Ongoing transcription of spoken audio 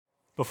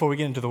Before we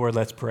get into the word,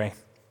 let's pray.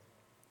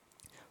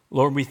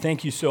 Lord, we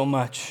thank you so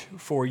much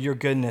for your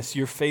goodness,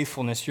 your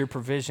faithfulness, your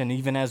provision,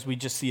 even as we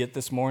just see it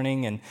this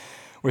morning. And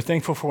we're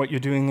thankful for what you're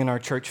doing in our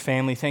church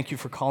family. Thank you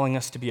for calling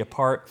us to be a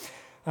part.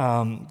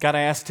 God,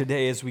 I ask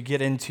today as we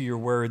get into your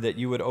word that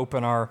you would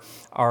open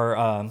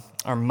our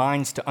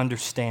minds to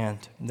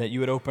understand, that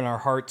you would open our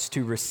hearts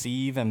to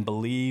receive and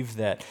believe,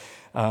 that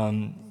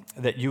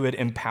you would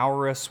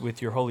empower us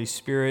with your Holy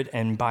Spirit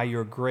and by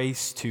your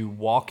grace to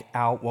walk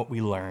out what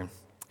we learn.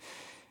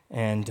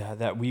 And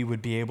that we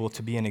would be able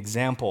to be an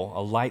example,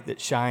 a light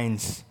that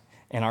shines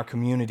in our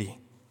community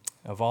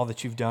of all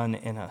that you've done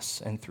in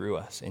us and through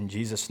us. In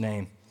Jesus'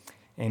 name,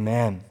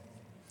 amen.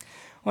 I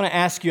want to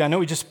ask you, I know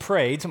we just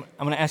prayed, so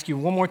I'm going to ask you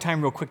one more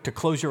time real quick to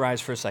close your eyes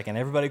for a second.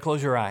 Everybody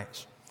close your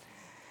eyes.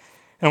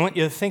 And I want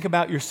you to think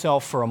about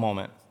yourself for a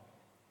moment.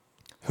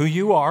 Who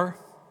you are,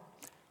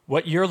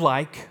 what you're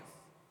like,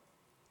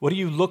 what do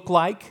you look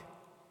like?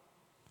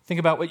 Think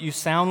about what you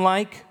sound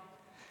like.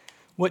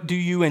 What do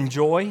you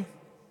enjoy?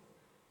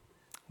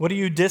 What do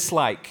you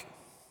dislike?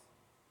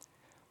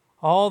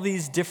 All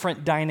these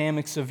different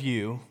dynamics of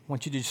you, I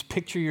want you to just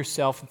picture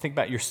yourself and think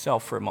about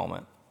yourself for a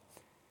moment.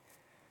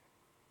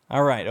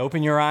 All right,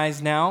 open your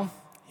eyes now.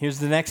 Here's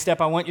the next step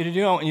I want you to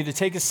do. I want you to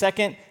take a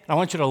second, and I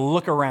want you to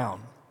look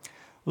around.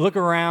 Look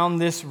around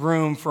this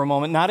room for a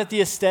moment, not at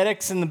the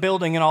aesthetics in the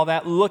building and all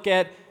that. Look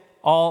at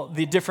all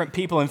the different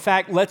people. In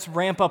fact, let's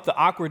ramp up the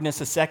awkwardness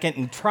a second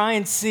and try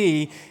and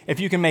see if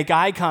you can make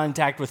eye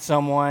contact with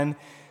someone.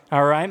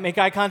 All right, make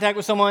eye contact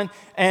with someone,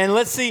 and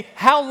let's see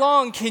how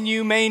long can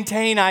you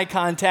maintain eye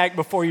contact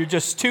before you're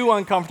just too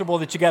uncomfortable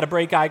that you got to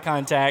break eye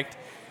contact.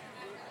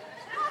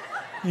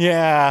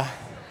 Yeah,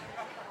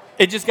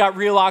 it just got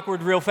real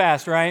awkward real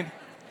fast, right?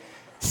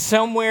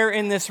 Somewhere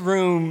in this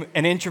room,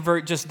 an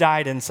introvert just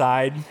died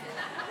inside.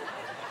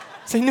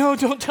 Say, no,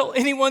 don't tell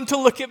anyone to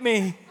look at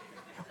me.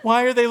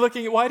 Why are they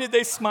looking? Why did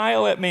they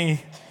smile at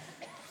me?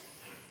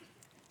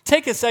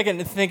 Take a second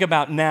to think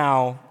about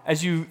now,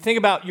 as you think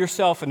about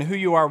yourself and who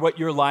you are, what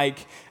you're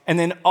like, and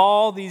then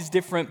all these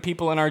different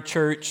people in our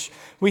church.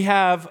 We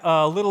have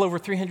a little over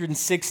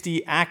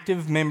 360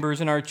 active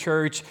members in our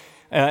church.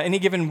 Any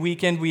given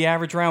weekend, we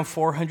average around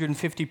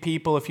 450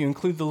 people. If you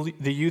include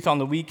the youth on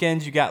the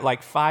weekends, you got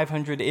like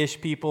 500-ish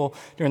people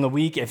during the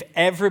week. If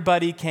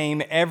everybody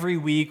came every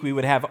week, we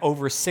would have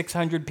over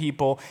 600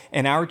 people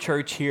in our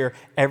church here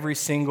every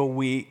single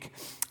week.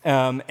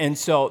 And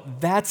so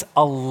that's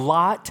a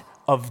lot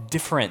of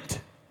different.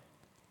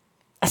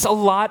 That's a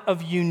lot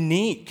of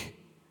unique.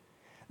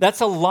 That's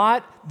a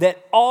lot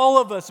that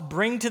all of us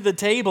bring to the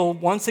table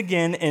once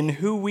again in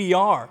who we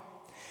are.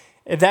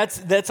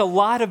 That's a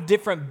lot of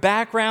different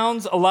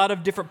backgrounds, a lot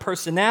of different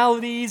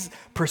personalities,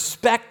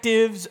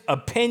 perspectives,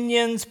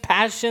 opinions,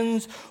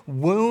 passions,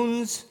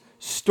 wounds,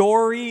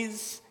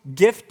 stories,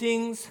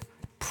 giftings,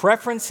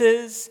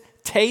 preferences,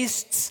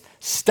 tastes,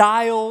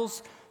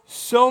 styles,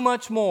 so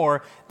much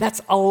more.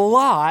 That's a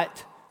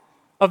lot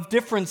of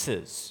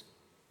differences.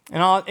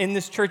 And in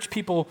this Church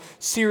People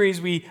series,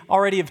 we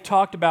already have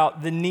talked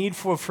about the need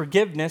for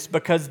forgiveness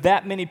because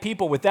that many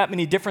people with that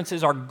many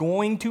differences are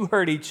going to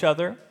hurt each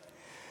other.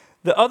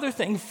 The other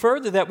thing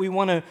further that we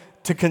want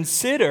to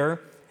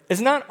consider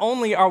is not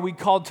only are we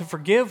called to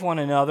forgive one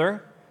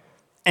another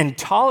and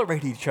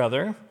tolerate each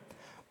other,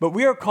 but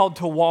we are called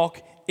to walk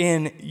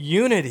in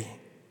unity.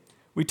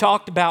 We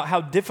talked about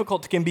how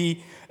difficult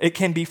it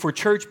can be for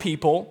church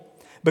people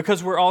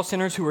because we're all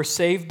sinners who are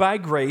saved by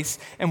grace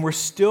and we're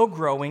still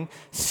growing,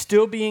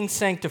 still being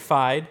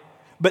sanctified.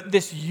 But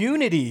this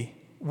unity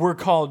we're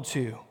called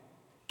to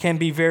can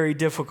be very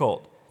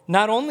difficult,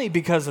 not only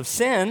because of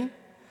sin,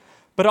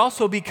 but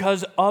also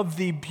because of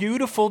the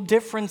beautiful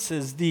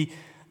differences, the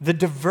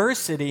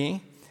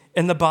diversity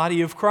in the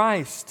body of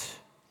Christ.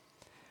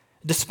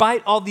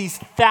 Despite all these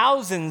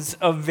thousands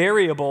of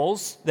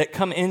variables that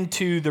come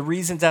into the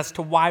reasons as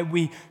to why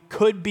we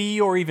could be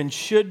or even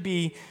should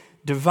be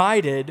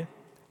divided,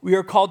 we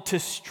are called to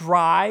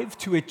strive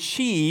to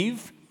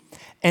achieve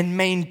and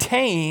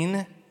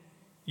maintain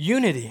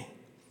unity.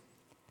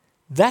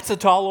 That's a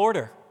tall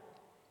order.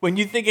 When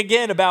you think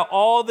again about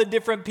all the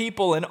different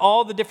people and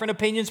all the different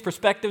opinions,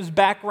 perspectives,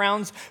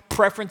 backgrounds,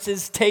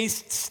 preferences,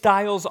 tastes,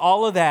 styles,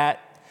 all of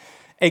that,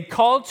 a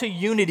call to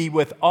unity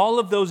with all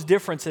of those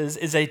differences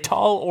is a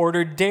tall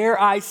order,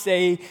 dare I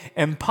say,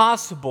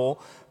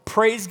 impossible.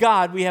 Praise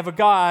God, we have a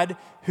God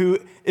who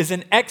is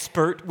an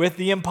expert with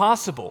the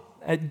impossible,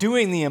 at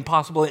doing the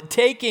impossible, at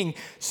taking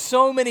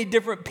so many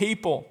different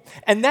people.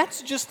 And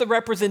that's just the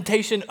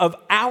representation of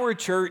our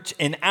church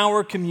and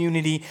our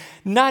community,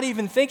 not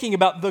even thinking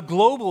about the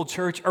global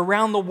church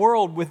around the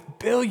world with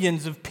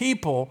billions of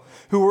people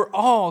who are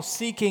all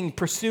seeking,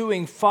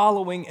 pursuing,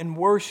 following, and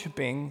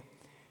worshiping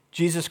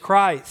Jesus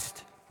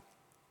Christ.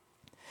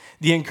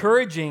 The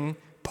encouraging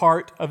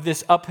part of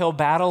this uphill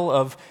battle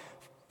of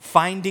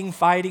finding,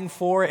 fighting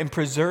for, and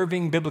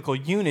preserving biblical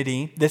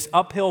unity, this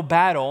uphill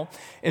battle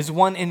is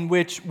one in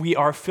which we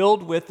are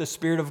filled with the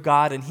Spirit of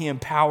God and He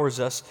empowers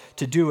us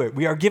to do it.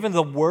 We are given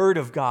the Word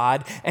of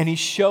God and He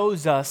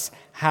shows us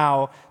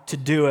how to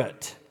do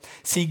it.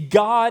 See,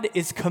 God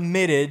is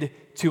committed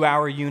to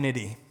our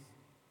unity.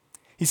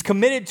 He's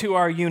committed to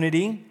our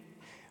unity.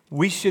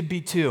 We should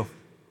be too.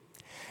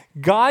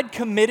 God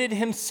committed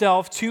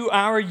himself to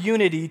our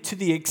unity to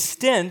the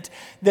extent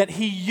that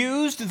he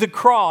used the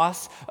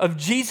cross of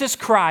Jesus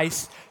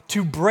Christ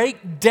to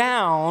break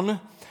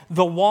down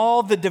the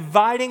wall, the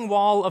dividing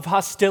wall of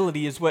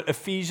hostility is what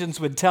Ephesians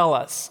would tell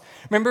us.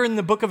 Remember in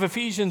the book of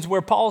Ephesians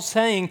where Paul's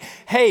saying,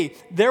 hey,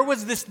 there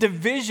was this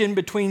division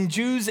between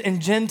Jews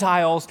and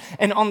Gentiles,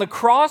 and on the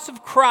cross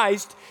of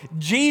Christ,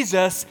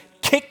 Jesus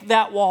kicked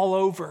that wall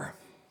over.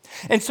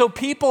 And so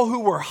people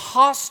who were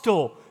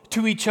hostile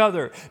to each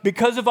other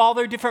because of all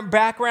their different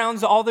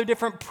backgrounds, all their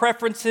different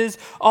preferences,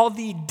 all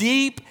the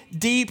deep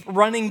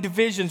running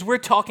divisions. We're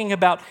talking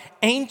about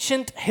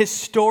ancient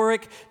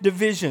historic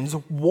divisions,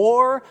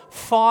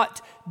 war-fought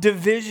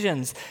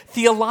divisions,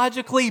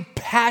 theologically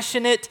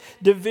passionate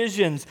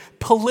divisions,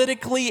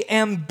 politically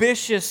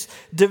ambitious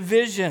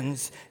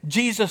divisions.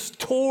 Jesus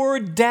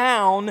tore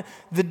down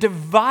the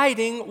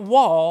dividing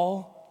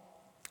wall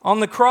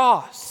on the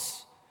cross.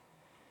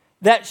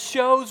 That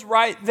shows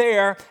right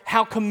there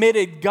how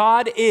committed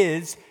God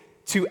is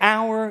to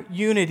our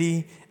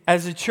unity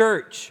as a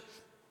church.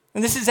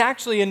 And this is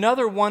actually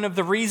another one of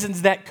the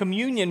reasons that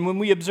communion, when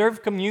we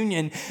observe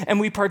communion and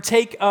we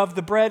partake of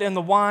the bread and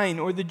the wine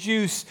or the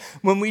juice,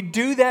 when we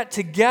do that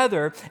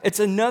together, it's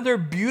another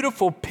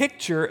beautiful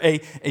picture,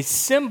 a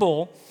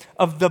symbol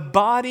of the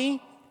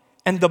body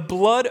and the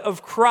blood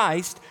of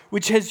Christ,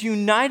 which has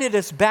united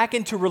us back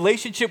into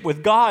relationship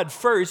with God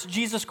first.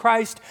 Jesus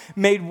Christ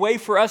made way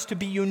for us to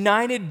be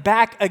united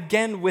back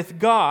again with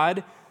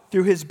God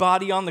through his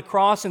body on the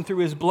cross and through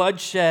his blood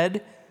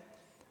shed.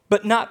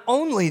 But not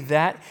only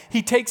that,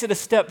 he takes it a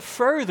step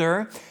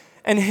further,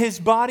 and his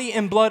body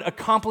and blood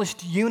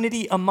accomplished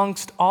unity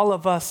amongst all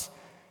of us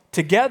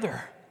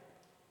together.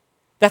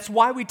 That's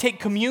why we take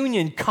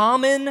communion,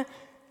 common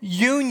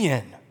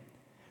union.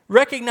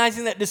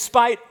 Recognizing that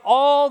despite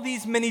all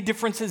these many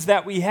differences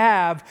that we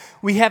have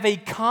a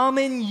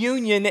common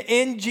union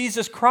in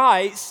Jesus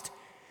Christ,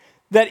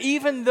 that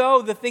even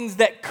though the things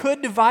that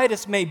could divide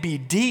us may be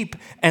deep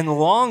and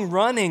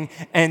long-running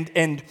and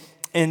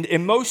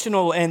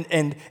emotional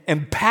and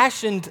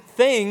impassioned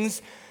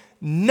things,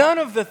 none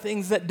of the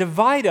things that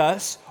divide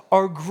us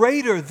are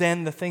greater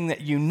than the thing that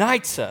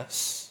unites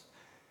us,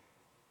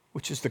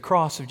 which is the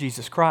cross of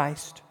Jesus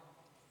Christ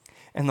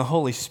and the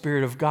Holy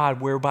Spirit of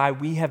God, whereby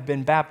we have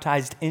been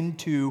baptized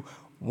into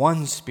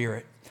one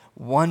Spirit,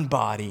 one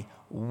body,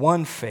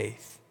 one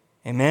faith.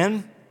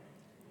 Amen?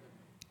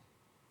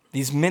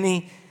 These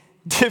many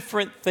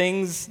different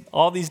things,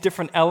 all these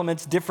different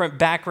elements, different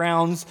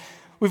backgrounds.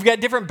 We've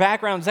got different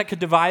backgrounds that could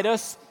divide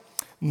us.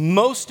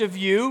 Most of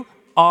you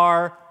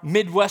are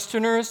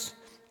Midwesterners.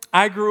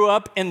 I grew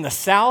up in the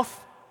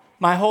South.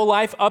 My whole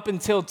life up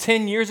until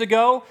 10 years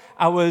ago,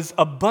 I was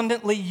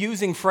abundantly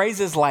using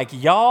phrases like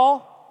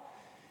y'all.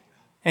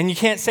 And you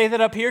can't say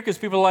that up here because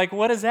people are like,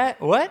 what is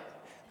that? What?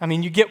 I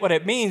mean, you get what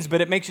it means,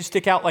 but it makes you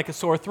stick out like a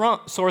sore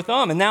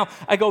thumb. And now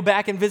I go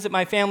back and visit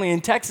my family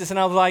in Texas, and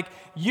I was like,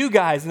 you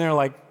guys. And they're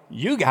like,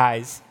 you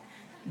guys?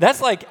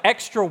 That's like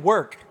extra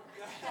work.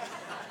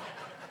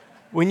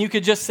 When you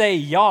could just say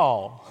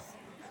y'all.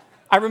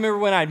 I remember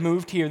when I'd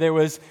moved here, there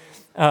was,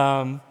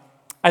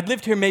 I'd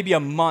lived here maybe a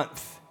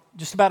month,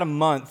 just about a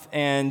month,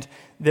 and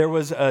there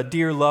was a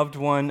dear loved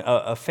one,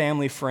 a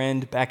family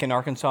friend back in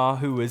Arkansas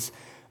who was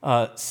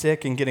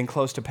sick and getting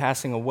close to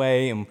passing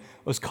away, and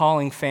was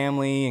calling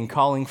family and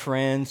calling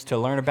friends to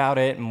learn about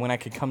it and when I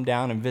could come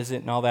down and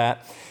visit and all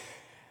that.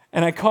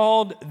 And I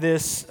called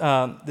this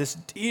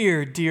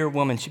dear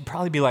woman. She'd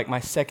probably be like my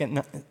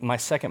second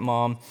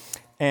mom.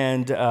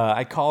 And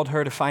I called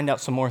her to find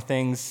out some more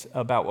things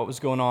about what was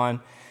going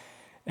on.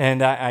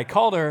 And I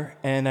called her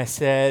and I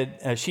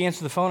said, she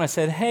answered the phone. I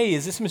said, hey,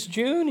 is this Miss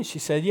June? And she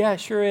said, yeah,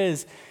 it sure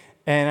is.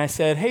 And I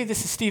said, hey,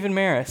 this is Stephen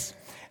Maris.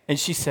 And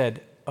she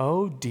said,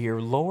 oh,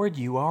 dear Lord,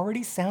 you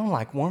already sound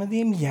like one of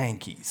them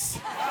Yankees.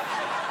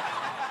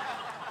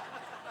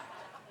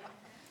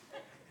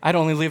 I'd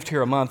only lived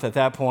here a month at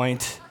that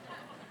point.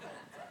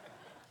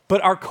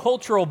 But our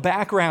cultural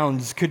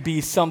backgrounds could be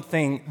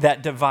something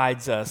that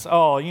divides us.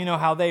 Oh, you know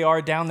how they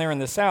are down there in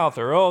the South,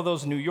 or oh,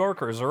 those New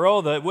Yorkers, or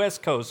oh, the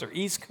West Coast or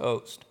East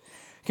Coast.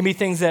 It can be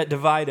things that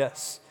divide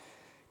us.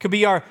 Could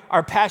be our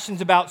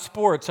passions about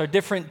sports, our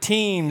different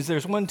teams.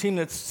 There's one team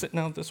that's sitting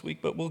out this week,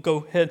 but we'll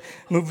go ahead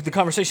and move the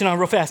conversation on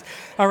real fast.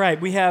 All right,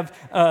 we have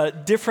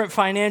different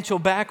financial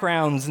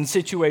backgrounds and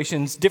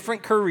situations,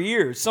 different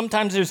careers.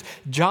 Sometimes there's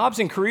jobs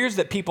and careers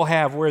that people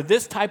have where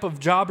this type of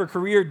job or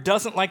career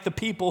doesn't like the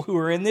people who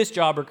are in this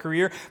job or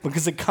career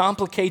because it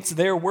complicates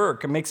their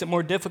work and makes it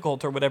more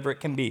difficult or whatever it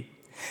can be.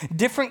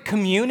 Different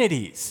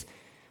communities.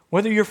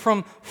 Whether you're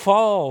from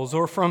Falls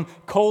or from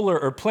Kohler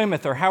or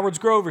Plymouth or Howard's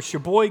Grove or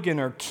Sheboygan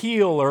or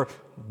Kiel or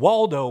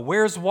Waldo,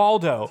 where's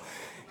Waldo?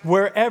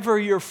 wherever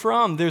you're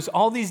from. There's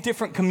all these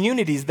different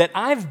communities that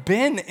I've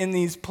been in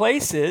these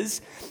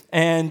places,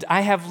 and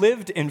I have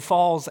lived in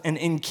Falls and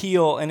in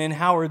Kiel and in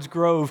Howard's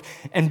Grove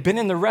and been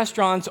in the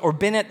restaurants or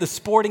been at the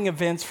sporting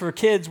events for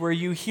kids where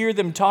you hear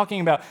them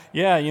talking about,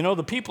 yeah, you know,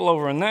 the people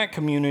over in that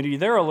community,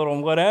 they're a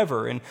little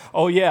whatever. And,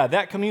 oh, yeah,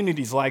 that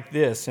community's like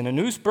this. And in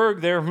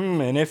Oostburg, they're,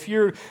 And if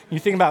you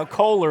think about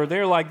Kohler,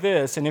 they're like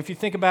this. And if you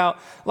think about,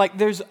 like,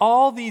 there's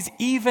all these,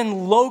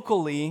 even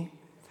locally,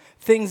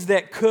 things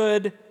that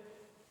could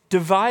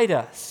divide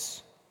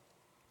us.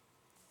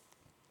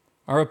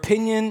 Our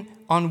opinion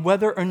on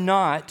whether or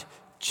not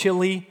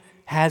chili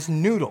has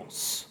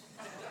noodles.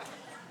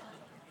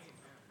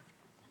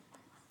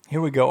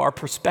 Here we go. Our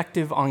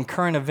perspective on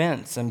current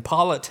events and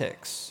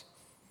politics.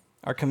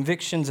 Our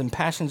convictions and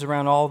passions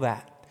around all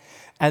that.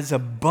 As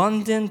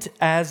abundant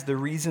as the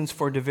reasons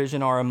for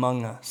division are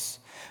among us,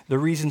 the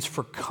reasons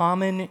for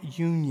common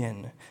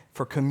union,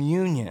 for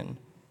communion,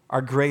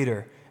 are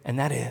greater. And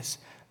that is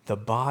the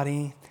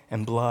body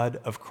and blood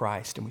of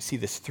Christ. And we see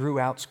this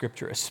throughout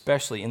Scripture,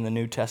 especially in the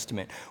New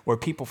Testament, where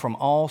people from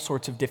all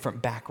sorts of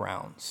different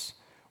backgrounds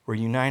were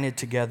united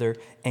together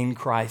in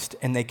Christ,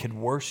 and they could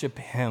worship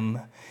Him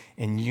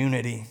in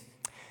unity.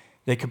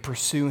 They could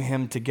pursue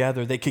Him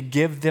together. They could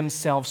give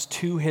themselves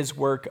to His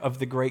work of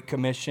the Great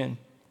Commission.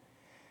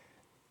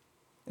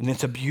 And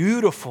it's a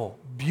beautiful,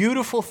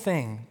 beautiful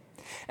thing,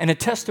 and a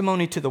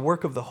testimony to the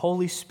work of the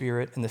Holy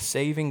Spirit and the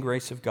saving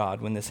grace of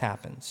God when this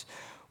happens.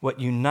 What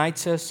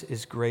unites us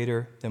is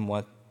greater than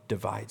what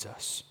divides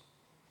us.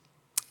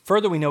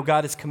 Further, we know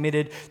God is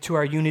committed to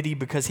our unity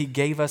because He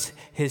gave us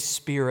His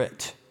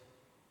Spirit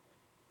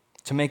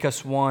to make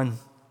us one.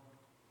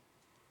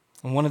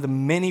 And one of the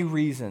many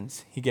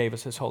reasons He gave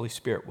us His Holy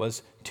Spirit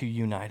was to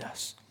unite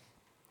us.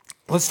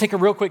 Let's take a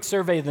real quick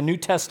survey of the New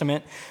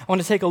Testament. I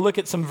want to take a look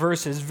at some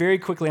verses very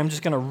quickly. I'm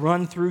just going to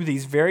run through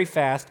these very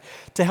fast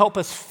to help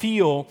us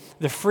feel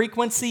the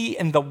frequency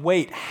and the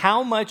weight,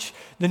 how much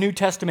the New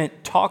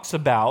Testament talks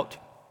about,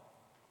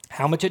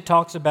 how much it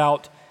talks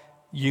about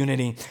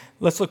unity.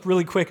 Let's look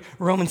really quick.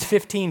 Romans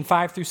 15,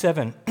 5 through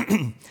 7.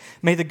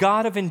 May the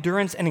God of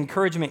endurance and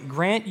encouragement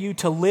grant you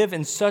to live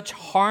in such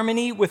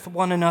harmony with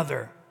one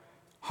another,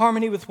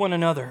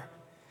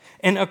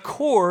 in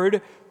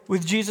accord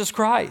with Jesus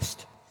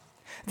Christ,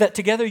 that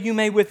together you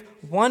may with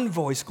one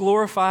voice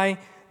glorify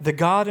the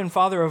God and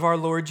Father of our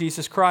Lord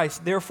Jesus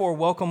Christ. Therefore,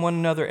 welcome one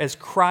another as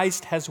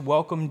Christ has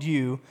welcomed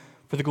you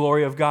for the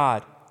glory of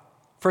God.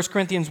 1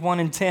 Corinthians 1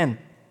 and 10.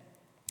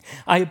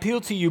 I appeal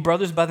to you,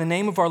 brothers, by the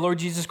name of our Lord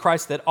Jesus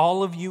Christ, that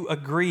all of you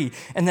agree,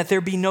 and that there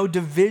be no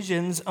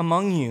divisions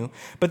among you,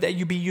 but that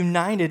you be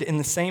united in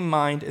the same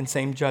mind and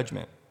same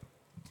judgment.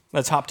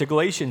 Let's hop to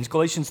Galatians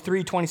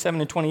 3, 27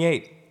 and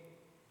 28.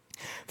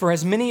 For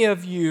as many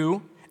of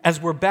you as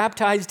were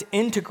baptized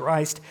into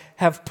Christ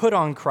have put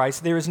on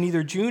Christ. There is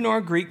neither Jew nor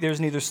Greek, there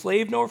is neither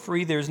slave nor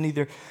free, there is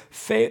neither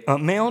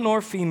male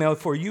nor female,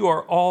 for you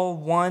are all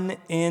one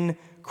in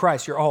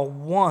Christ. You're all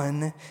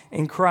one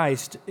in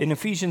Christ. In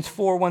Ephesians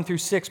 4, 1 through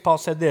 6, Paul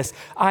said this,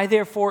 I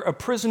therefore, a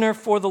prisoner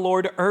for the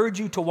Lord, urge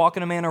you to walk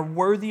in a manner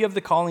worthy of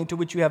the calling to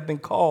which you have been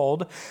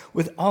called,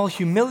 with all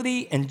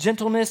humility and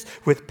gentleness,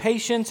 with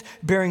patience,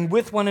 bearing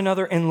with one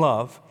another in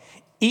love,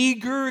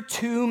 eager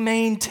to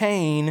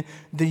maintain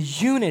the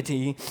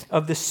unity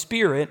of the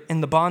Spirit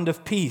in the bond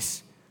of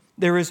peace.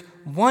 There is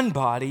one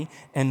body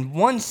and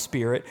one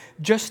Spirit,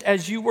 just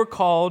as you were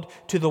called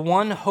to the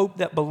one hope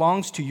that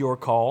belongs to your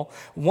call,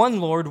 one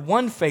Lord,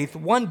 one faith,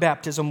 one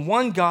baptism,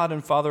 one God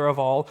and Father of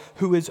all,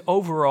 who is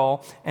over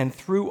all and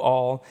through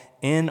all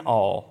in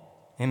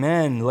all.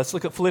 Amen. Let's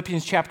look at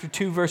Philippians chapter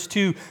 2, verse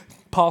 2.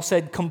 Paul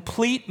said,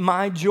 complete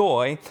my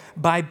joy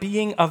by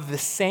being of the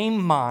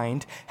same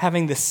mind,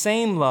 having the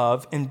same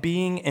love, and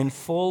being in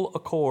full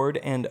accord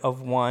and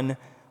of one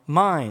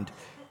mind.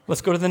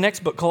 Let's go to the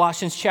next book,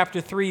 Colossians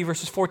chapter 3,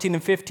 verses 14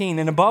 and 15.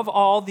 And above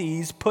all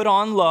these, put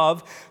on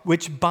love,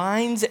 which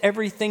binds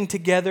everything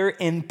together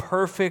in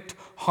perfect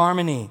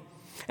harmony.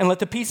 And let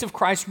the peace of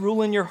Christ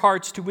rule in your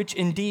hearts, to which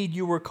indeed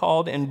you were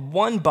called in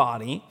one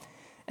body,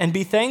 and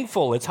be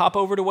thankful. Let's hop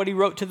over to what he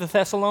wrote to the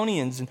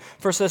Thessalonians in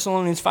 1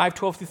 Thessalonians 5,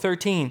 12 through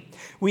 13.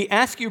 We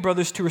ask you,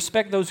 brothers, to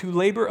respect those who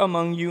labor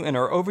among you and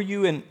are over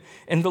you in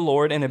the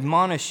Lord and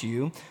admonish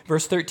you.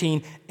 Verse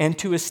 13, and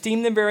to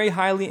esteem them very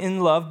highly in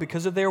love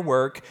because of their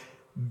work.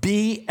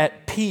 Be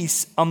at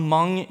peace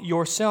among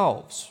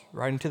yourselves.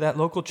 Writing to that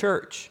local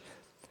church.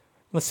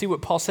 Let's see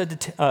what Paul said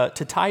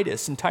to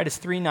Titus in Titus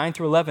 3, 9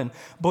 through 11.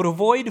 But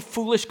avoid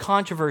foolish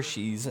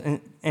controversies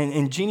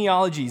and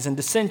genealogies and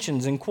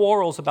dissensions and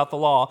quarrels about the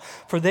law,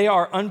 for they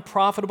are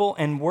unprofitable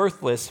and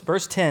worthless.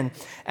 Verse 10,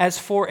 as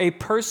for a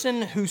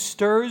person who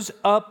stirs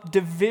up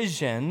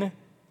division,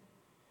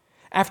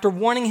 after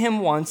warning him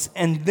once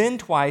and then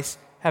twice,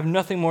 have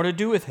nothing more to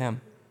do with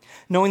him.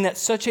 Knowing that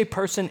such a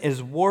person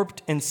is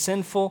warped and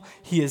sinful,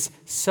 he is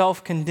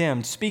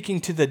self-condemned, speaking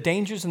to the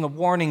dangers and the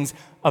warnings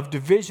of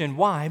division.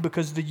 Why?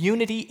 Because the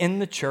unity in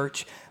the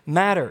church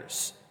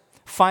matters.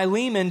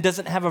 Philemon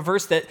doesn't have a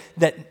verse that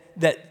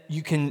that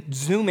you can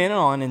zoom in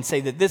on and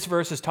say that this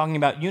verse is talking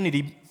about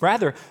unity.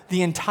 Rather,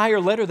 the entire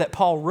letter that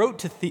Paul wrote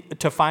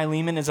to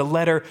Philemon is a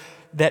letter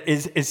that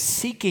is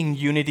seeking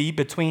unity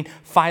between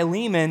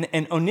Philemon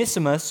and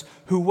Onesimus,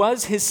 who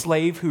was his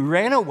slave who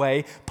ran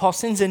away. Paul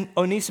sends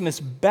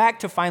Onesimus back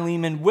to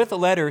Philemon with a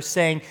letter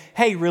saying,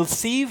 hey,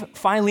 receive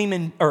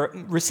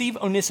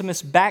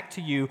Onesimus back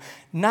to you,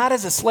 not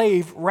as a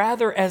slave,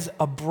 rather as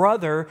a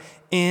brother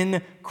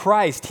in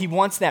Christ. He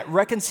wants that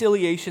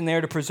reconciliation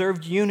there to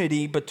preserve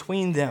unity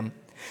between them.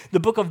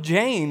 The book of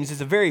James is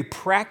a very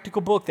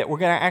practical book that we're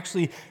going to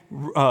actually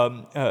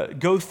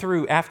go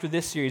through after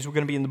this series. We're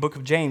going to be in the book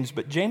of James.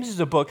 But James is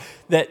a book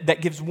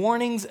that gives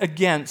warnings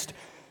against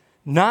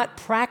not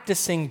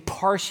practicing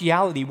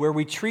partiality, where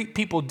we treat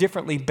people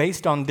differently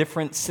based on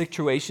different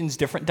situations,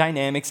 different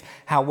dynamics,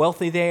 how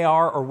wealthy they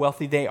are or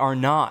wealthy they are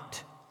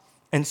not.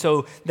 And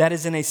so that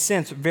is, in a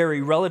sense,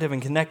 very relative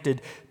and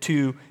connected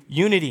to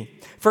unity.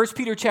 1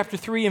 Peter chapter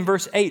 3 and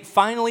verse 8,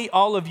 finally,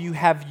 all of you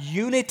have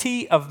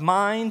unity of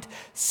mind,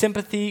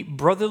 sympathy,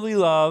 brotherly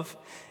love,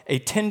 a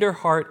tender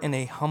heart, and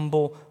a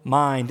humble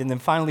mind. And then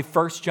finally,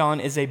 1 John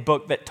is a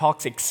book that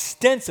talks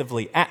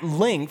extensively, at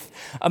length,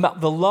 about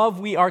the love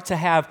we are to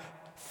have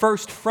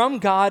first from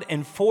God,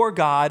 and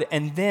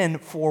then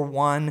for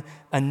one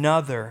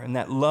another. And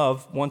that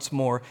love, once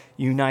more,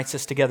 unites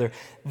us together.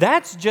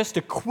 That's just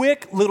a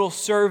quick little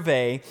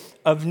survey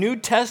of New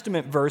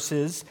Testament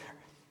verses,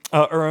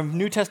 or of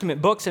New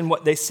Testament books and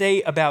what they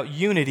say about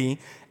unity.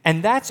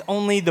 And that's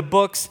only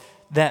books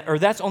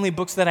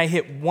that I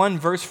hit one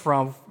verse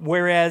from,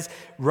 whereas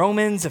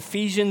Romans,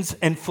 Ephesians,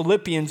 and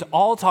Philippians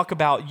all talk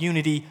about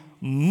unity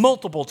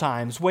multiple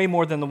times, way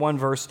more than the one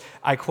verse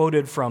I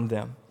quoted from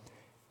them.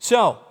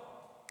 So,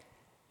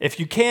 if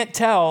you can't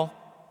tell,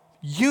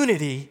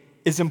 unity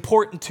is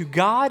important to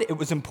God. It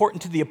was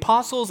important to the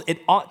apostles. It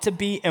ought to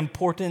be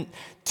important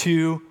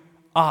to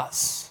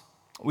us.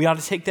 We ought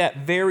to take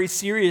that very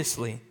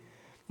seriously.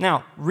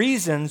 Now,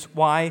 reasons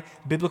why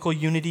biblical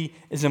unity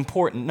is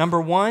important.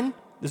 Number one,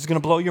 this is going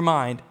to blow your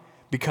mind,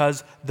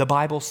 because the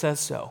Bible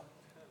says so.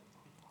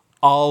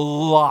 A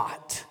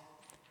lot.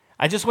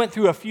 I just went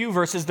through a few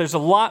verses. There's a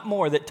lot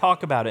more that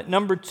talk about it.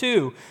 Number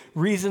two,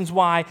 reasons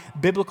why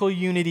biblical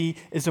unity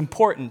is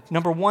important.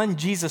 Number one,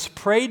 Jesus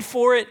prayed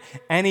for it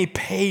and he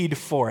paid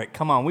for it.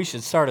 Come on, we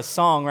should start a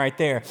song right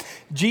there.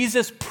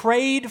 Jesus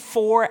prayed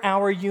for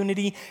our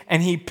unity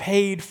and he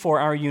paid for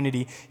our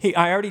unity.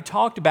 I already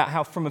talked about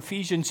how from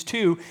Ephesians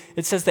 2,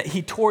 it says that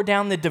he tore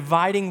down the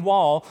dividing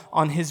wall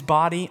on his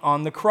body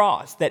on the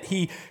cross, that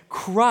he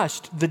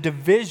crushed the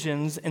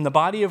divisions in the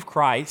body of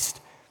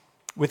Christ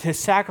with his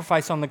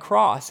sacrifice on the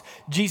cross.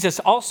 Jesus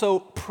also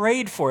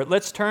prayed for it.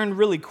 Let's turn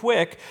really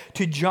quick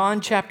to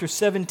John chapter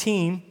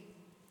 17.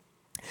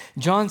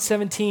 John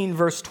 17,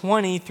 verse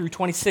 20 through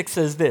 26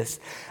 says this,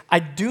 I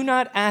do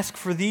not ask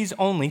for these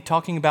only,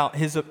 talking about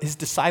his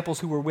disciples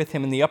who were with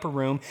him in the upper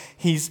room.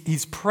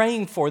 He's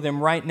praying for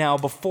them right now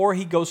before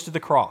he goes to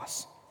the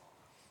cross.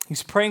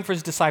 He's praying for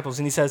his disciples,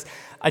 and he says,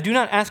 I do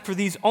not ask for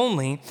these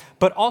only,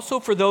 but also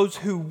for those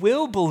who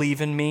will believe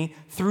in me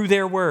through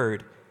their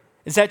word.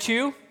 Is that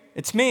you?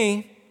 It's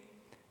me.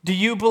 Do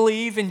you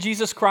believe in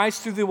Jesus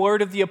Christ through the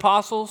word of the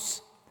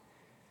apostles?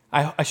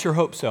 I sure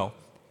hope so.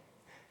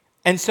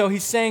 And so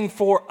he's saying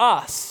for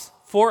us,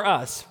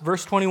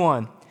 verse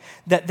 21,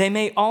 that they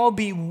may all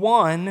be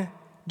one,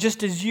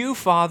 just as you,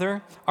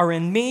 Father, are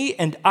in me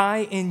and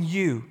I in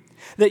you,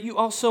 that you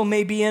also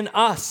may be in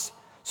us,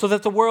 so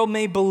that the world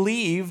may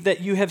believe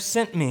that you have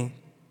sent me.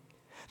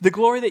 The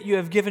glory that you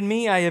have given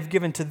me, I have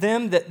given to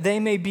them, that they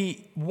may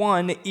be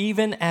one,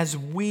 even as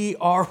we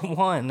are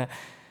one.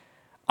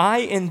 I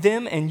in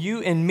them and you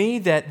in me,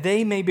 that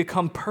they may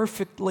become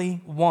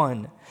perfectly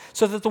one,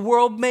 so that the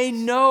world may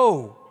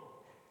know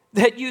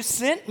that you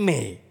sent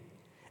me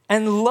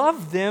and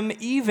love them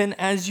even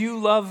as you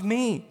love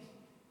me.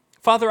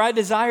 Father, I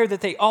desire that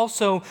they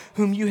also,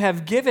 whom you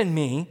have given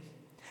me,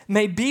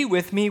 may be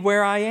with me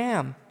where I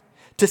am,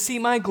 to see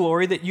my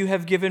glory that you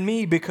have given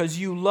me, because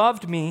you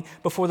loved me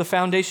before the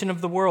foundation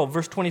of the world.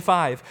 Verse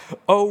 25,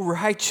 O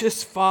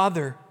righteous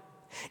Father,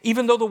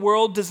 even though the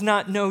world does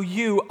not know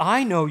you,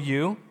 I know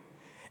you,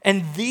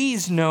 and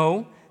these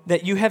know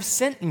that you have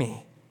sent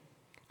me.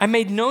 I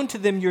made known to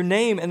them your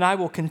name, and I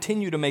will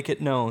continue to make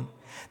it known,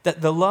 that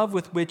the love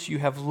with which you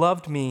have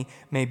loved me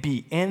may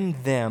be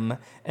in them,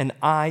 and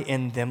I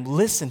in them.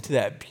 Listen to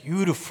that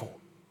beautiful,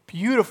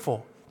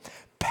 beautiful,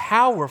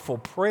 powerful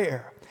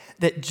prayer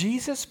that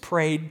Jesus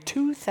prayed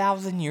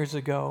 2,000 years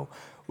ago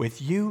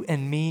with you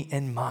and me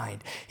in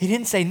mind. He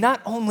didn't say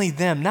not only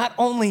them, not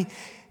only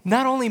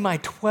my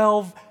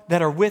 12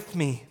 that are with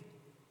me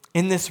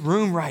in this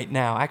room right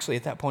now. Actually,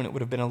 at that point, it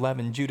would have been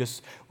 11.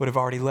 Judas would have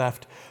already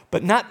left.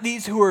 But not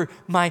these who are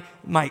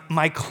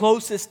my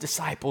closest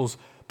disciples,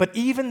 but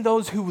even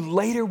those who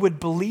later would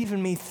believe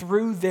in me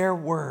through their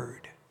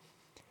word.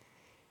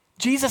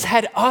 Jesus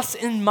had us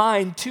in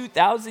mind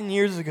 2,000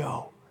 years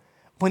ago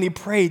when he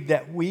prayed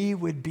that we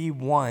would be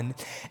one.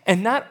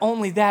 And not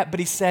only that, but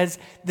he says,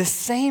 the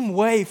same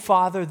way,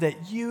 Father,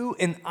 that you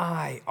and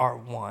I are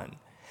one,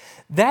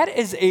 That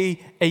is a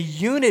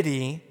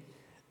unity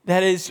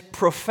that is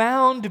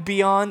profound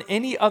beyond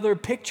any other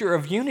picture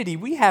of unity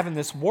we have in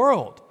this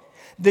world.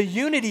 The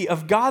unity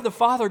of God the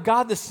Father,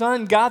 God the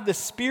Son, God the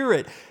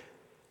Spirit.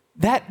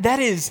 That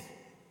is,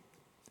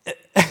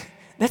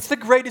 that's the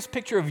greatest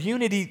picture of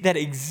unity that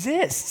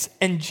exists.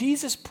 And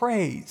Jesus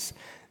prays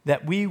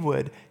that we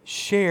would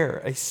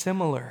share a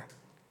similar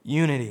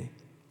unity.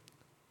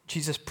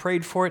 Jesus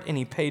prayed for it and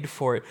he paid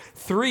for it.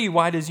 3,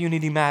 why does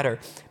unity matter?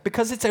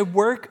 Because it's a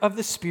work of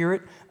the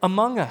Spirit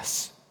among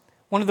us.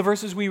 One of the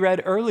verses we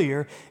read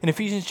earlier in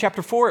Ephesians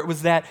chapter 4, it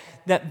was that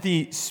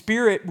the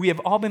Spirit, we have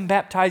all been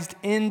baptized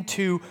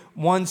into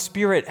one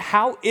Spirit.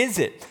 How is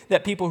it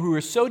that people who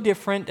are so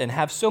different and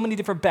have so many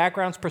different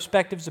backgrounds,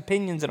 perspectives,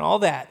 opinions, and all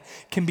that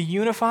can be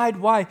unified?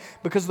 Why?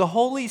 Because the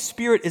Holy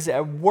Spirit is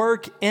at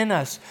work in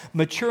us,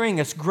 maturing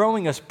us,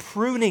 growing us,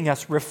 pruning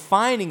us,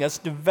 refining us,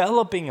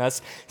 developing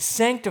us,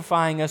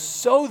 sanctifying us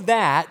so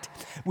that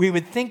we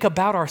would think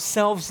about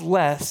ourselves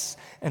less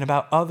and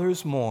about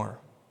others more,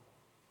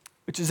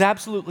 which is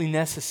absolutely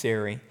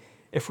necessary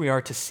if we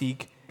are to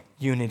seek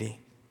unity.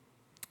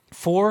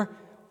 4,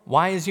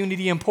 why is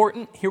unity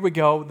important? Here we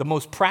go, the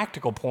most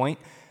practical point,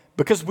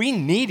 because we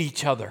need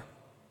each other.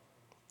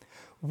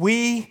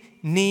 We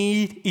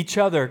need each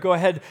other. Go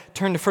ahead,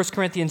 turn to 1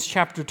 Corinthians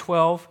chapter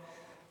 12.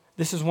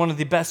 This is one of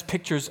the best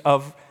pictures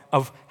of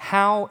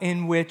how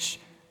in which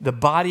the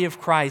body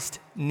of Christ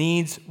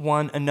needs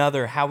one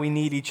another, how we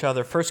need each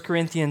other. 1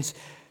 Corinthians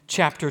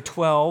chapter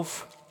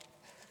 12.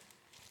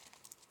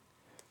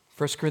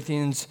 1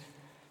 Corinthians,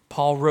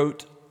 Paul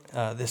wrote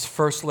this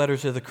first letter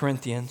to the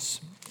Corinthians.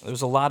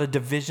 There's a lot of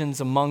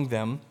divisions among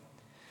them,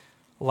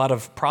 a lot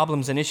of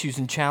problems and issues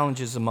and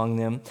challenges among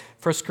them.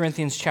 1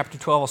 Corinthians chapter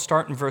 12, I'll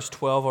start in verse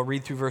 12, I'll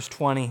read through verse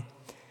 20.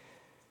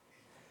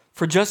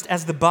 For just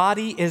as the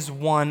body is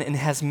one and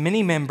has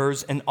many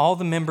members, and all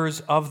the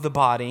members of the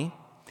body,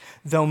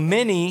 though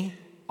many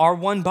are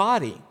one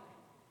body,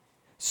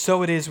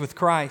 so it is with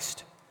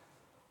Christ.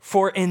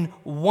 For in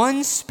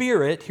one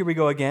Spirit, here we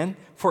go again,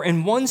 for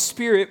in one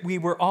Spirit we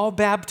were all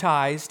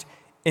baptized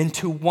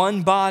into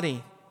one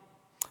body,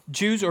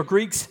 Jews or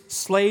Greeks,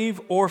 slave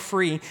or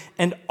free,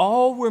 and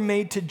all were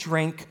made to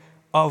drink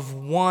of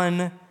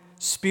one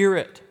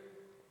Spirit.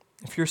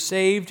 If you're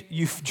saved,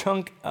 you've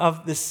drunk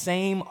of the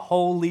same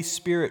Holy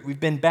Spirit. We've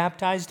been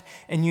baptized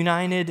and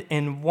united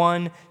in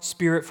one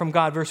Spirit from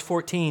God. Verse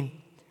 14,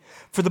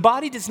 for the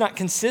body does not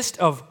consist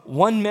of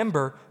one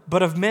member,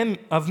 but of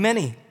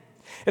many.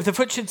 If the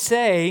foot should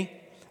say,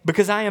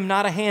 because I am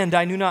not a hand,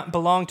 I do not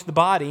belong to the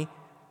body,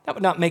 that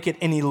would not make it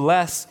any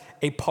less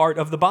a part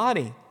of the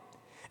body.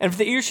 And if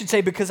the ear should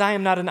say, because I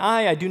am not an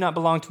eye, I do not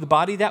belong to the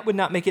body, that would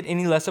not make it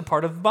any less a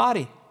part of the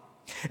body.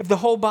 If the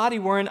whole body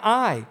were an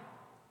eye,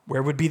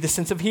 where would be the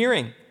sense of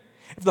hearing?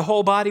 If the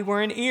whole body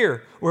were an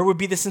ear, where would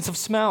be the sense of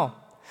smell?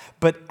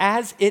 But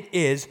as it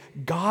is,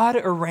 God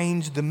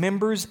arranged the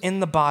members in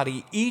the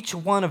body, each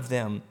one of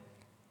them,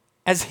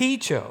 as He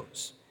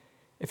chose.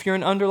 If you're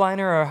an underliner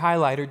or a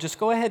highlighter, just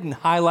go ahead and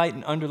highlight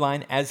and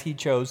underline as He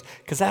chose,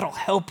 because that'll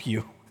help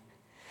you.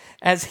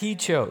 As He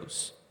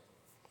chose.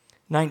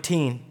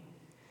 19,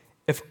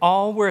 if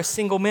all were a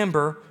single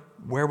member,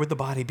 where would the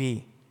body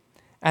be?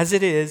 As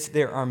it is,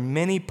 there are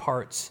many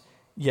parts,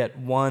 yet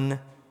one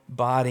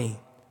body.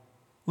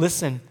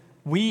 Listen,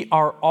 we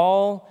are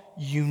all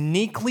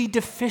uniquely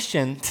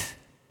deficient,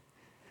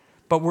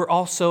 but we're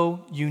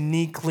also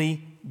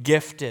uniquely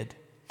gifted.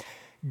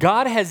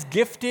 God has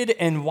gifted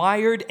and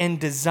wired and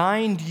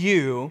designed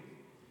you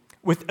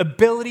with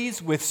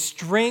abilities, with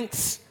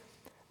strengths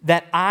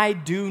that I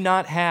do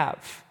not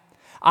have.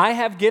 I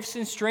have gifts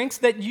and strengths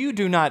that you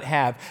do not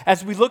have.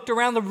 As we looked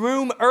around the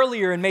room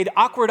earlier and made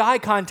awkward eye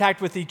contact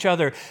with each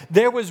other,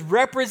 there was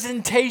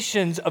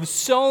representations of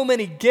so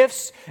many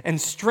gifts and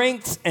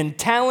strengths and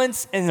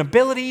talents and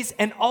abilities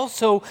and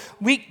also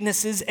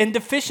weaknesses and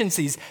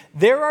deficiencies.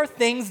 There are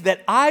things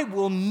that I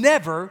will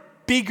never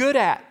be good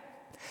at,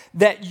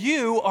 that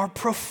you are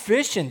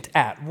proficient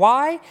at.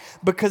 Why?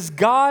 Because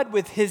God,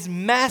 with His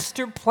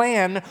master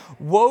plan,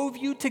 wove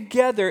you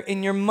together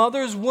in your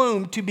mother's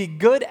womb to be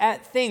good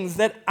at things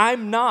that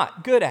I'm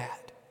not good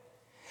at.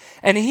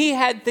 And He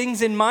had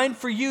things in mind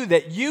for you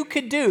that you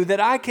could do that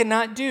I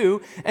cannot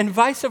do, and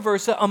vice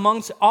versa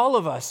amongst all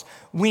of us.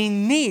 We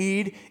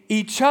need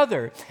each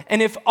other.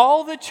 And if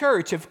all the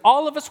church, if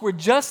all of us were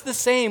just the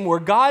same, where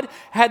God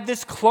had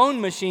this clone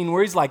machine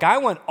where He's like, I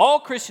want all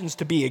Christians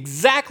to be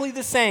exactly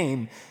the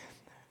same,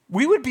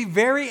 we would be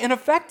very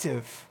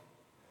ineffective,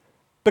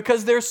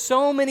 because there's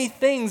so many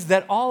things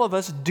that all of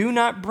us do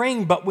not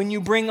bring. But when you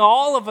bring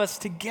all of us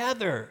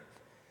together,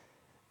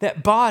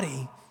 that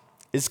body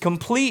is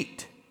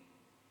complete.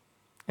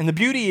 And the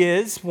beauty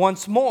is,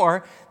 once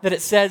more, that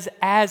it says,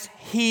 as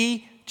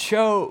He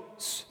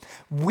chose.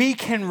 We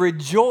can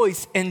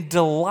rejoice and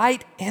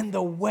delight in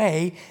the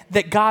way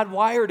that God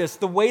wired us,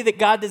 the way that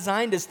God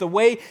designed us, the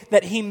way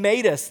that He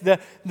made us,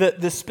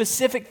 the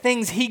specific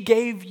things He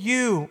gave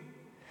you.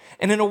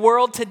 And in a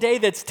world today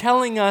that's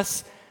telling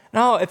us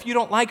No, if you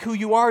don't like who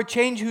you are,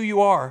 change who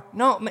you are.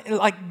 No,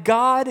 like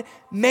God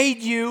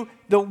made you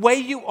the way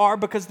you are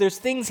because there's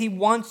things He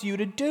wants you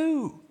to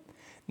do.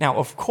 Now,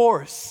 of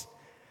course,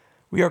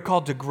 we are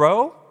called to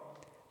grow.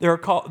 There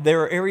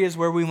are areas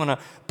where we want to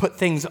put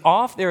things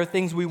off. There are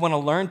things we want to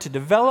learn to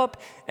develop.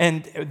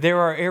 And there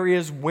are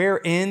areas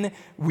wherein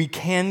we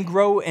can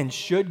grow and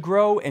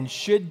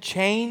should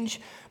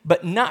change,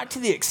 but not to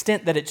the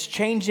extent that it's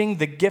changing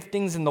the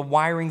giftings and the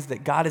wirings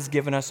that God has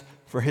given us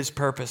for His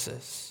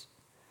purposes.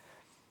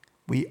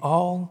 We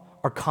all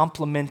are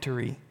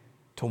complementary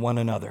to one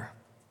another.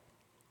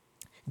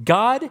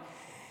 God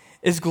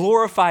is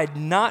glorified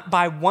not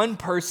by one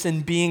person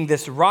being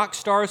this rock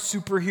star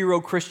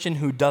superhero Christian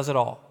who does it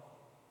all,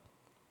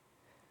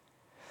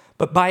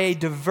 but by a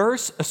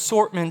diverse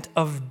assortment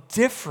of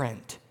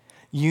different,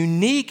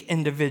 unique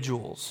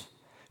individuals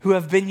who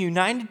have been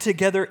united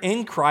together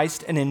in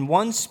Christ and in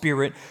one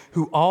Spirit,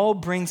 who all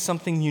bring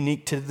something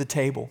unique to the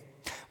table.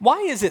 Why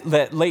is it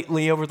that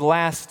lately, over the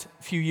last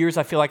few years,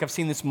 I feel like I've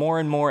seen this more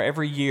and more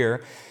every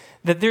year,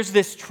 that there's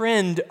this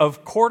trend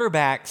of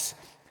quarterbacks,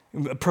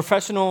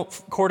 professional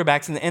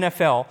quarterbacks in the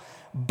NFL,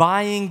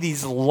 buying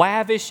these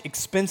lavish,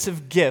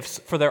 expensive gifts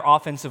for their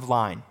offensive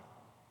line?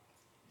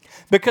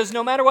 Because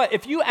no matter what,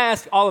 if you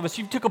ask all of us,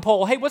 you took a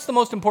poll, hey, what's the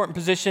most important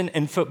position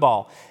in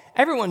football?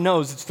 Everyone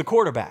knows it's the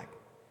quarterback.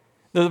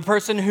 They're the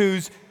person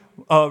who's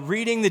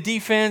reading the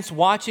defense,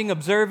 watching,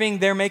 observing,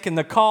 they're making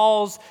the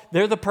calls.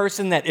 They're the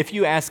person that if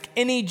you ask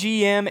any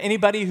GM,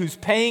 anybody who's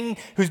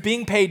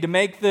being paid to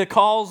make the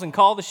calls and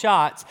call the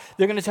shots,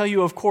 they're going to tell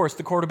you, of course,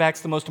 the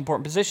quarterback's the most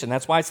important position.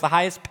 That's why it's the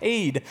highest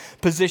paid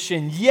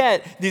position.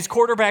 Yet, these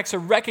quarterbacks are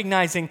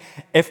recognizing,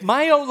 if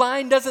my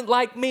O-line doesn't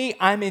like me,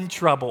 I'm in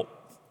trouble.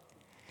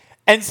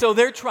 And so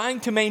they're trying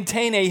to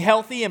maintain a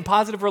healthy and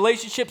positive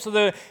relationship.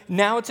 So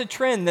now it's a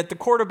trend that the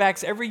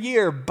quarterbacks every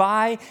year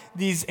buy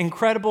these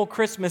incredible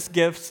Christmas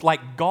gifts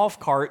like golf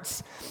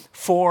carts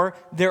for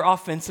their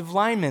offensive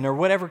linemen or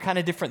whatever kind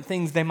of different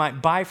things they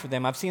might buy for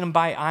them. I've seen them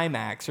buy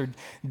IMAX or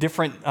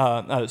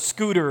different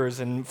scooters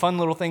and fun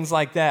little things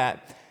like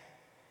that.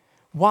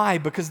 Why?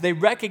 Because they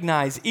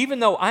recognize, even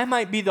though I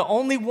might be the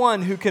only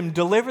one who can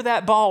deliver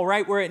that ball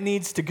right where it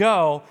needs to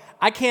go,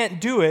 I can't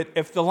do it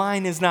if the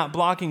line is not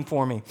blocking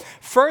for me.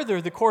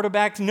 Further, the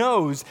quarterback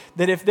knows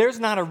that if there's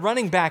not a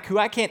running back who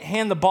I can't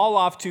hand the ball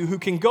off to, who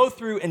can go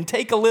through and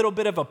take a little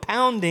bit of a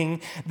pounding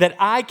that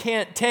I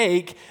can't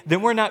take,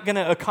 then we're not going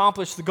to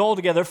accomplish the goal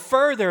together.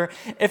 Further,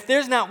 if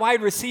there's not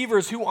wide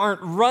receivers who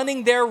aren't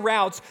running their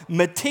routes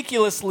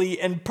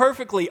meticulously and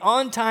perfectly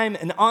on time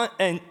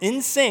and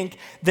in sync,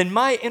 then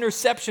my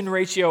interception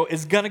ratio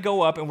is going to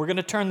go up and we're going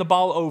to turn the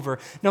ball over.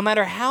 No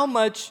matter how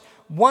much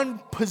one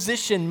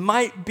position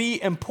might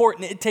be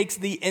important, it takes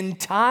the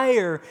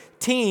entire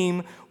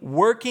team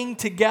working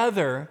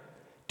together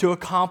to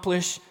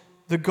accomplish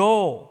the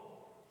goal,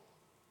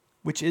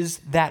 which is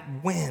that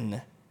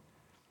win.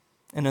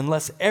 And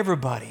unless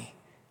everybody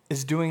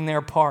is doing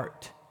their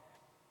part,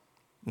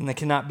 then they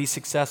cannot be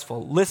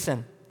successful.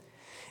 Listen,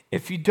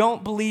 if you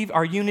don't believe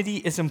our unity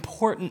is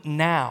important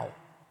now,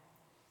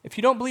 if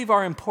you don't believe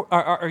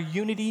our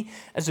unity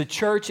as a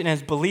church and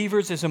as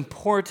believers is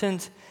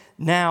important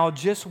now,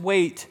 just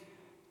wait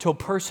till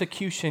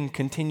persecution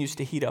continues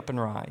to heat up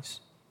and rise.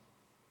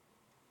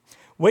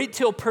 Wait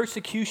till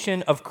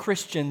persecution of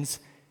Christians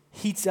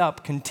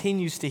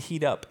continues to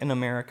heat up in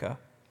America.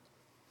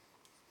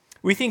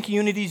 We think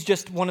unity is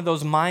just one of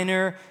those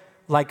minor,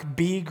 like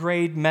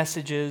B-grade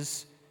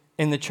messages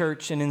in the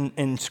church and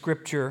in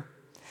Scripture,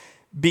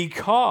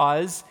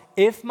 because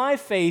if my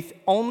faith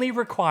only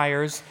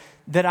requires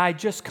that I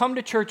just come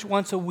to church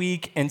once a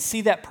week and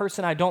see that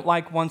person I don't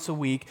like once a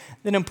week,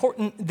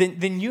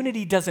 then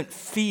unity doesn't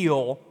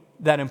feel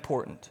that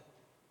important.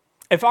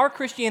 If our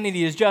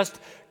Christianity is just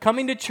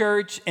coming to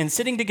church and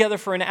sitting together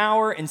for an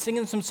hour and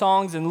singing some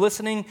songs and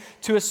listening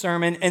to a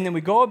sermon, and then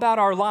we go about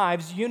our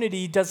lives,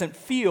 unity doesn't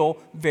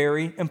feel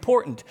very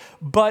important.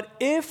 But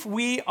if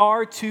we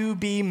are to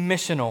be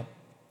missional,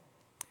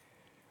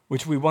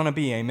 which we want to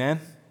be,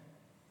 amen?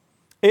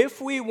 If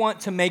we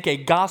want to make a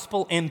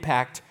gospel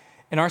impact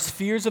in our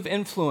spheres of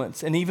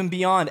influence and even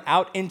beyond,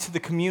 out into the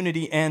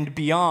community and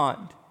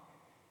beyond,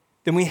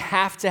 then we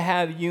have to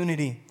have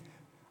unity.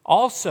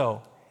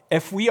 Also,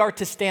 if we are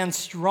to stand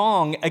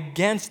strong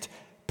against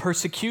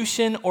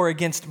persecution or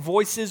against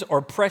voices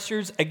or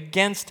pressures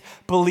against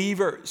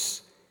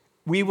believers,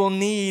 we will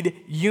need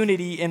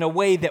unity in a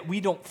way that we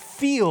don't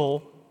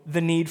feel the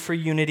need for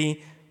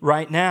unity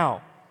right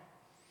now.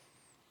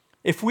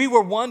 If we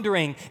were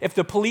wondering if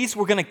the police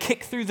were going to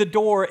kick through the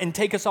door and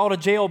take us all to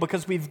jail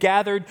because we've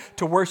gathered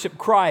to worship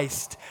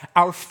Christ,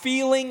 our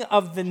feeling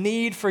of the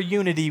need for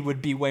unity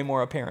would be way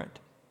more apparent.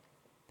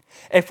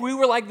 If we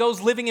were like those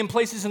living in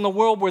places in the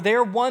world where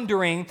they're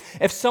wondering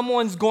if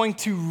someone's going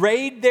to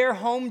raid their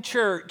home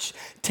church,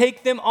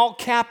 take them all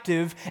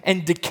captive,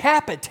 and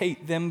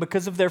decapitate them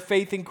because of their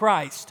faith in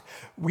Christ,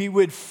 we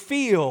would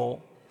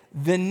feel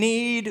the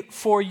need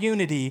for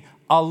unity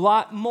a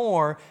lot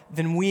more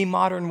than we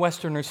modern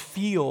Westerners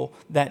feel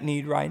that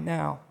need right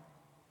now.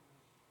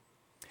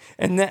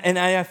 And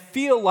I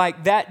feel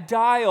like that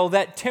dial,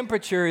 that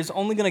temperature is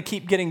only going to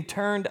keep getting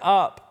turned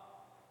up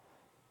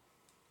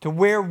to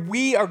where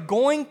we are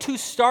going to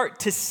start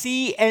to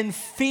see and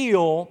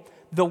feel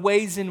the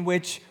ways in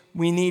which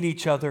we need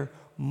each other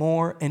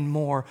more and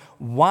more.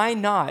 Why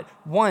not,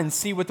 one,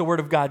 see what the Word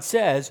of God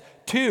says?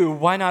 Two,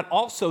 why not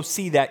also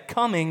see that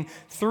coming?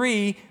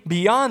 Three,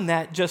 beyond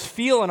that, just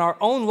feel in our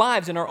own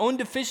lives and our own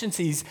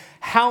deficiencies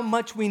how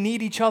much we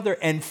need each other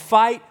and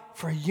fight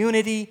for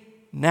unity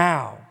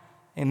now.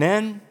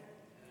 Amen?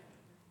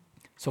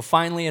 So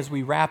finally, as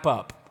we wrap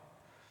up,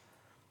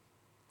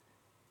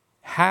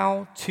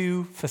 how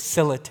to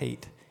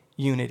facilitate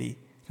unity.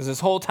 Because this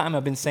whole time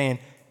I've been saying,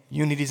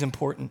 unity is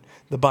important.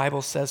 The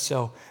Bible says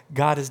so.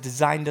 God has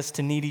designed us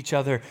to need each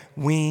other.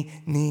 We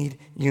need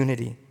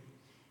unity.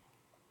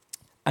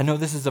 I know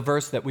this is a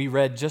verse that we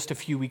read just a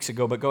few weeks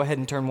ago, but go ahead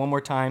and turn one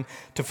more time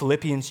to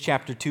Philippians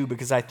chapter 2,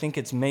 because I think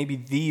it's maybe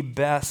the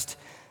best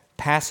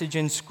passage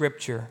in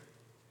Scripture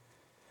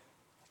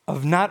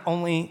of not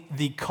only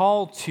the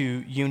call to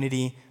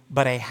unity,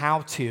 but a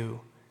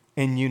how-to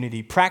in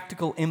unity.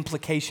 Practical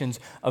implications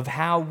of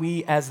how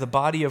we as the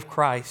body of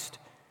Christ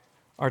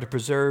are to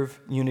preserve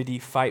unity,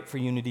 fight for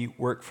unity,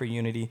 work for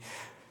unity.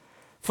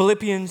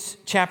 Philippians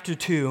chapter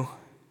 2,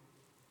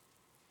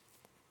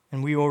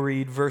 and we will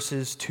read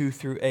verses 2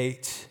 through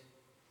 8.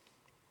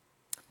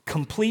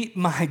 Complete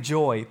my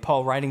joy,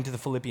 Paul writing to the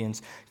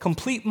Philippians,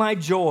 complete my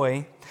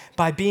joy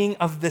by being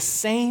of the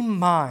same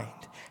mind,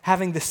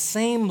 having the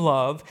same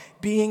love,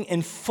 being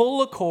in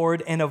full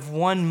accord and of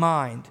one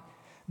mind.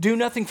 Do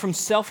nothing from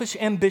selfish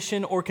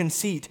ambition or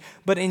conceit,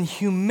 but in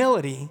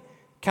humility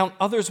count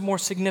others more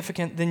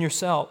significant than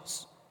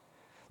yourselves.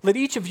 Let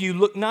each of you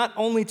look not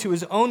only to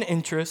his own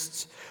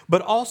interests,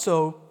 but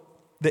also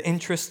the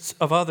interests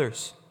of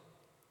others.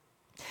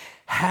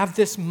 Have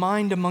this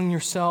mind among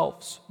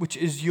yourselves, which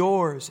is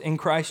yours in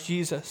Christ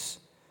Jesus,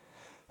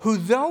 who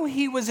though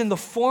he was in the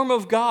form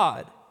of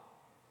God,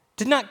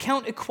 did not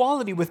count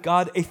equality with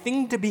God a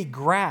thing to be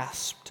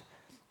grasped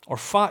or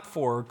fought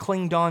for or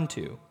clinged on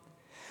to,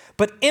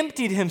 but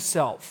emptied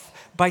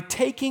himself by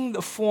taking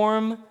the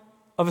form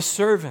of a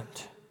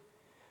servant,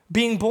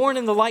 being born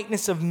in the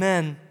likeness of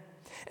men,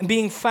 and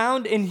being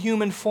found in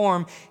human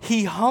form,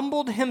 he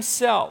humbled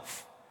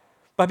himself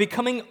by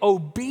becoming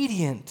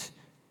obedient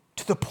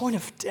to the point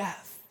of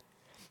death,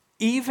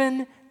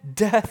 even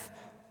death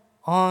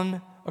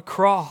on a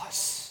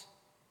cross.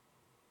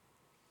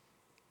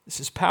 This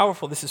is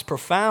powerful. This is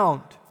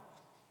profound.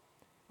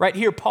 Right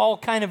here, Paul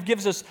kind of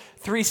gives us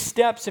 3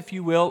 steps, if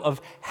you will,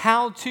 of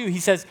how to. He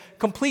says,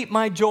 complete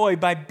my joy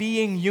by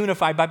being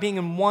unified, by being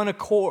in one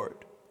accord.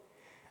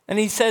 And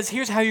he says,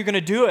 here's how you're going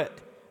to do it.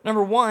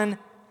 Number 1,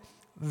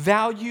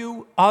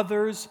 value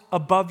others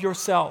above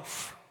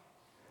yourself.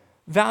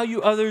 Value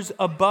others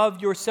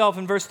above yourself.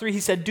 In verse 3, he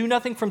said, do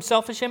nothing from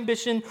selfish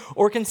ambition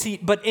or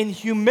conceit, but in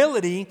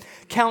humility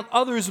count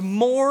others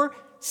more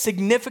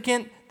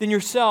significant than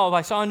yourself.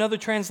 I saw another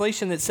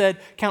translation that said,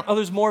 count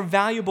others more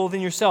valuable than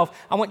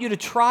yourself. I want you to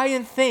try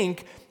and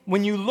think,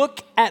 when you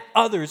look at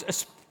others,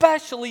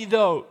 especially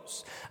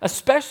those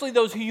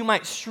who you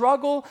might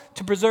struggle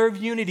to preserve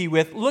unity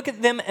with, look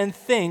at them and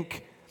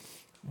think,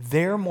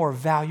 they're more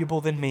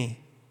valuable than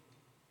me.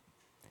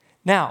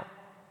 Now,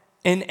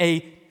 in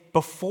a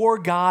before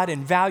God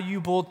and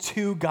valuable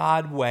to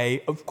God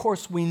way, of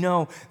course we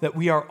know that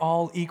we are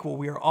all equal.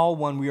 We are all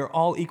one. We are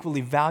all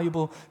equally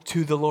valuable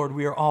to the Lord.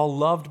 We are all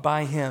loved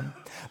by Him.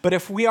 But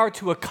if we are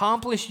to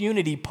accomplish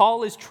unity,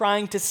 Paul is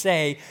trying to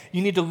say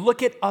you need to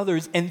look at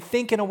others and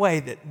think in a way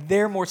that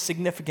they're more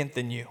significant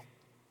than you.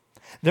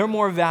 They're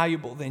more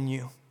valuable than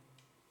you.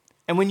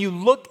 And when you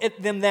look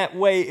at them that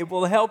way, it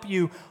will help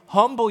you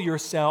humble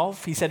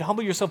yourself. He said,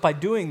 humble yourself by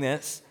doing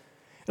this.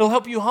 It'll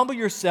help you humble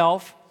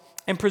yourself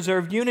and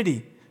preserve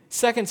unity.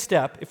 Second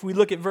step, if we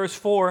look at verse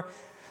 4,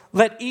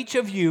 let each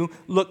of you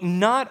look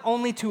not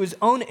only to his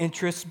own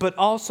interests, but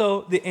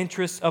also the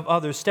interests of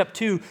others. Step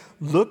 2,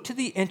 look to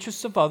the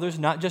interests of others,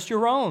 not just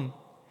your own.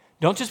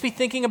 Don't just be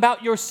thinking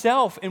about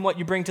yourself and what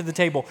you bring to the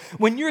table.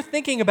 When you're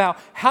thinking about,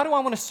 how do I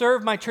want to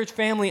serve my church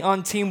family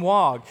on Team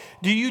WOG?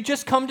 Do you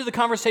just come to the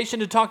conversation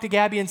to talk to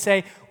Gabby and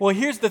say, well,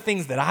 here's the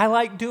things that I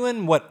like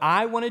doing, what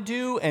I want to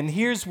do, and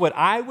here's what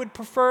I would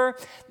prefer?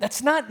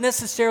 That's not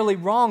necessarily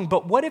wrong,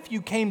 but what if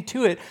you came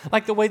to it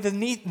like the way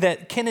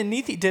that Ken and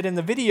Neethi did in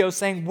the video,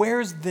 saying,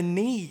 where's the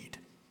need?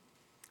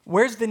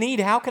 Where's the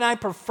need? How can I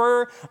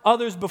prefer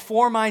others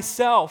before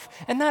myself?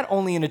 And not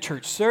only in a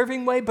church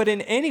serving way, but in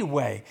any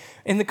way.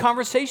 In the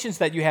conversations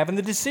that you have, in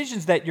the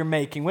decisions that you're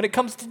making, when it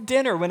comes to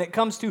dinner, when it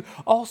comes to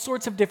all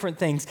sorts of different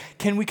things,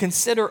 can we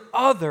consider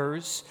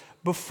others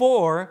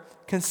before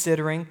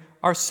considering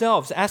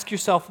ourselves? Ask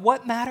yourself,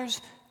 what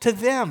matters to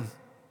them?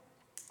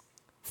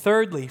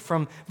 Thirdly,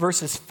 from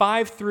verses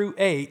 5 through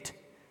 8,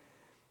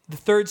 the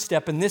third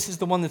step, and this is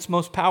the one that's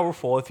most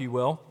powerful, if you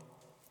will,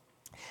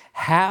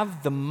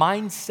 have the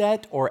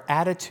mindset or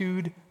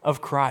attitude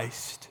of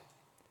Christ.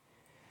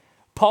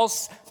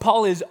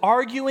 Paul is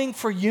arguing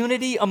for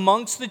unity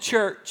amongst the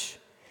church,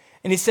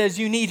 And he says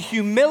you need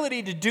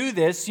humility to do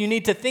this. You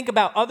need to think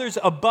about others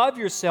above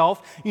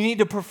yourself. You need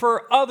to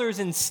prefer others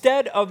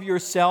instead of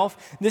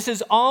yourself. This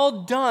is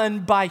all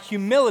done by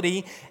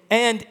humility.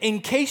 And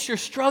in case you're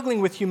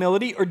struggling with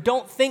humility or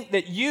don't think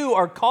that you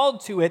are called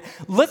to it,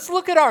 let's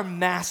look at our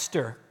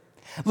master.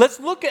 Let's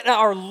look at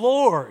our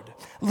Lord.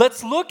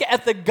 Let's look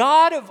at the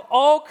God of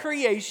all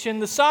creation,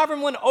 the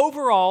sovereign one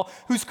over all,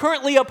 who's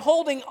currently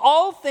upholding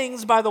all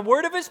things by the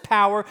word of his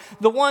power,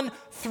 the one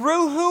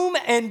through whom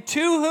and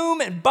to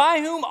whom and by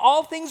whom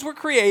all things were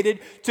created,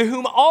 to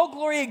whom all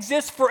glory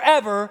exists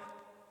forever,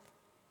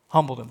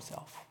 humbled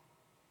himself.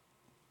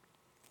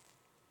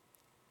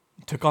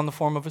 He took on the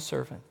form of a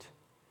servant.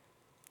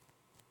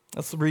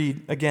 Let's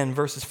read again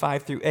verses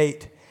 5 through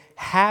 8.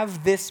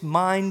 Have this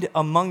mind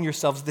among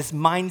yourselves, this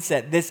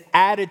mindset, this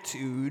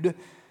attitude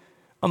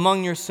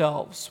among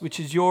yourselves, which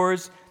is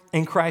yours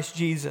in Christ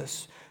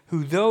Jesus,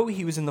 who though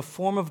he was in the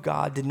form of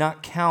God, did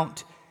not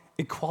count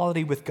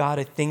equality with God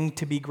a thing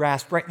to be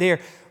grasped. Right there,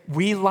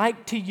 we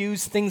like to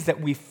use things that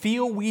we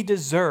feel we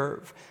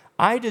deserve.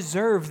 I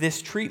deserve this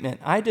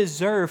treatment. I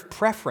deserve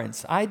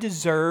preference. I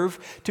deserve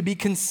to be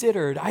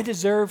considered. I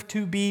deserve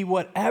to be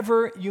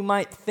whatever you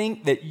might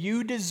think that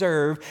you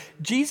deserve.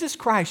 Jesus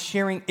Christ,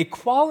 sharing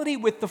equality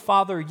with the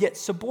Father, yet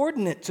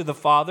subordinate to the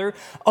Father,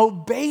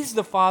 obeys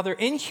the Father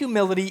in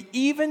humility,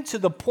 even to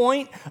the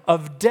point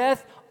of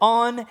death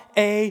on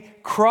a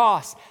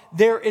cross.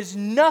 There is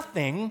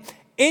nothing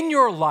in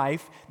your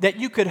life that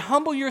you could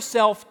humble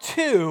yourself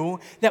to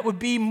that would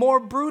be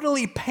more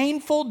brutally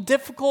painful,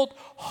 difficult,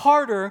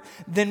 harder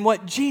than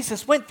what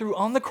Jesus went through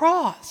on the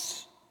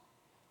cross.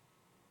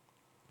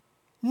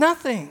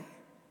 Nothing.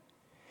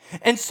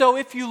 And so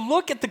if you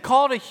look at the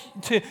call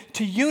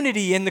to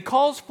unity and the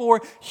calls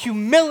for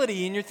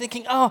humility and you're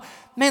thinking, oh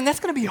man,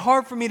 that's going to be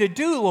hard for me to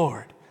do,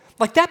 Lord.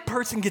 Like that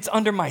person gets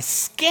under my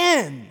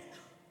skin.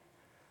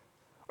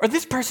 Or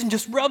this person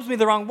just rubs me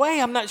the wrong way.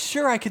 I'm not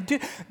sure I could do.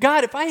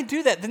 God, if I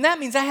do that, then that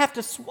means I have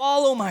to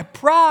swallow my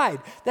pride.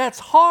 That's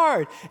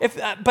hard.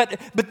 But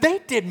they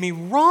did me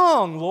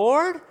wrong,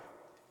 Lord.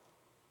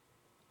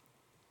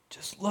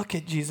 Just look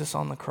at Jesus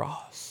on the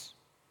cross.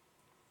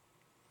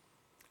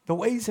 The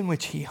ways in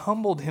which he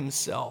humbled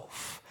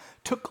himself,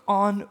 took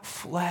on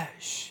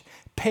flesh,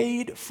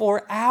 paid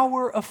for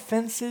our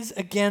offenses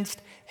against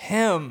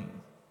him.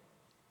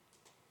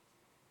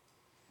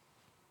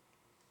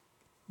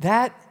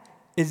 That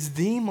is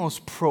the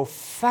most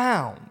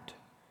profound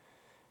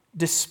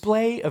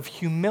display of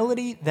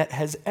humility that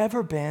has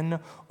ever been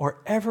or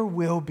ever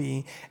will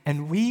be.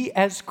 And we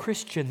as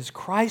Christians,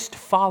 Christ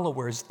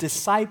followers,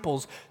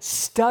 disciples,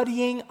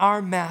 studying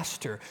our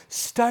Master,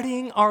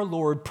 studying our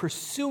Lord,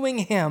 pursuing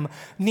him,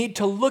 need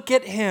to look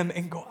at him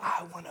and go,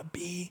 I want to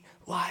be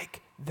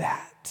like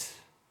that.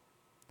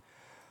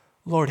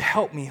 Lord,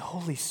 help me.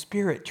 Holy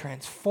Spirit,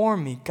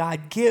 transform me.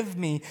 God, give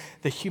me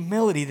the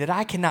humility that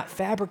I cannot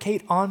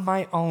fabricate on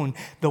my own,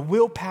 the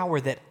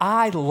willpower that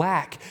I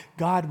lack.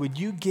 God, would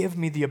you give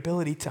me the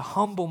ability to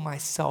humble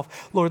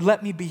myself? Lord,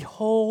 let me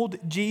behold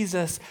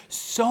Jesus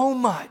so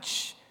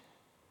much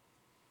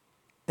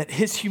that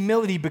his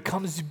humility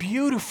becomes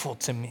beautiful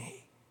to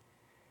me,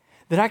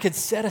 that I could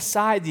set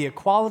aside the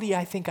equality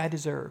I think I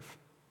deserve.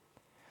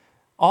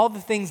 All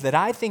the things that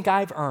I think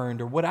I've earned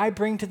or what I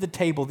bring to the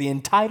table, the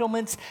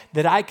entitlements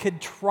that I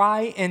could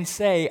try and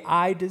say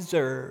I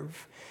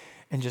deserve,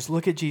 and just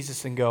look at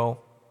Jesus and go,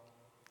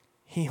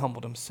 he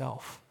humbled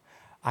himself.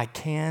 I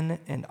can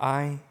and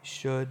I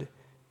should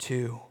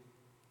too.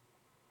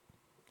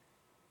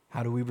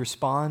 How do we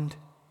respond?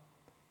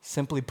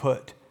 Simply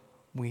put,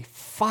 we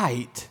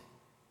fight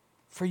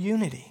for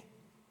unity.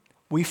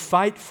 We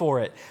fight for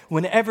it.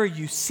 Whenever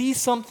you see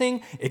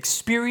something,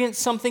 experience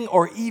something,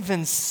 or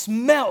even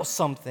smell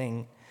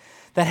something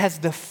that has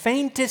the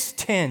faintest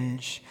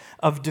tinge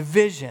of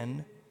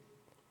division,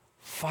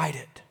 fight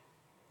it.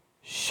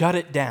 Shut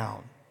it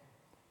down.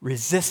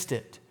 Resist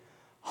it.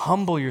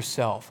 Humble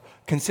yourself.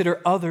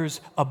 Consider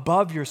others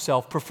above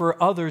yourself. Prefer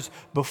others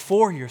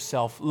before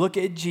yourself. Look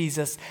at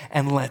Jesus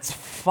and let's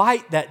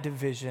fight that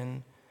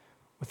division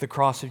with the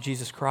cross of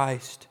Jesus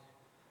Christ.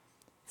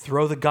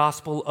 Throw the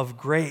gospel of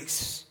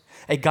grace,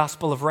 a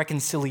gospel of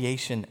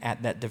reconciliation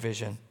at that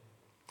division.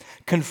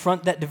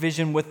 Confront that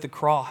division with the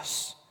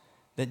cross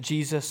that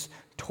Jesus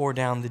tore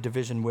down the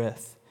division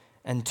with.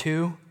 And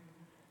two,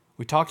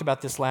 we talked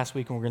about this last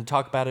week and we're going to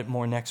talk about it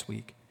more next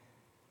week.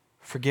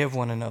 Forgive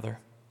one another.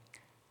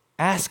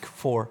 Ask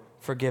for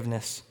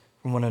forgiveness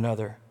from one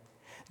another.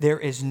 There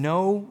is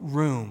no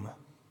room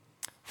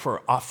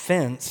for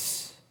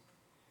offense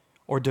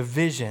or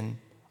division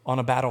on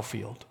a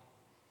battlefield.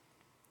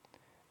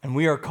 And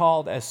we are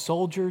called as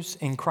soldiers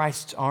in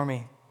Christ's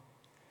army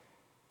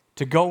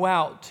to go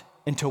out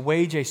and to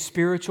wage a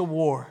spiritual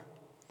war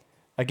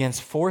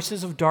against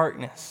forces of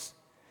darkness,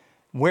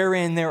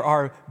 wherein there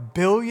are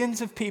billions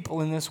of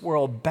people in this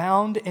world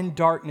bound in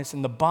darkness,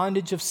 in the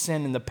bondage of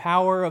sin and the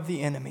power of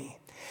the enemy.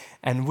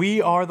 And we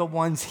are the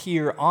ones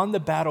here on the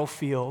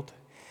battlefield,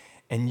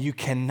 and you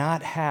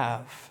cannot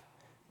have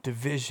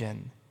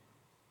division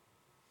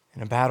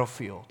in a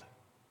battlefield.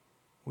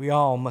 We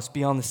all must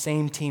be on the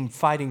same team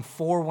fighting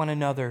for one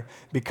another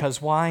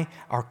because why?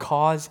 Our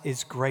cause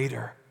is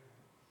greater.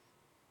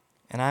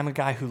 And I'm a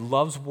guy who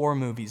loves war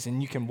movies,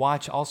 and you can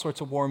watch all sorts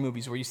of war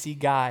movies where you see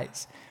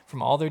guys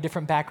from all their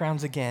different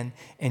backgrounds again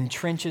in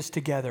trenches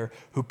together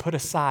who put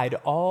aside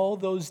all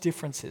those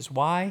differences.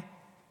 Why?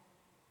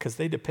 Because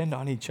they depend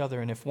on each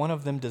other, and if one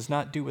of them does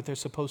not do what they're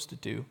supposed to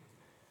do,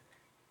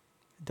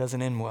 it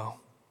doesn't end well.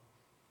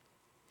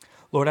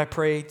 Lord, I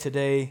pray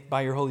today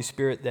by your Holy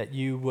Spirit that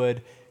you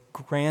would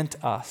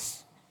grant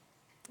us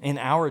in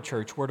our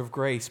church, Word of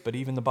Grace, but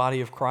even the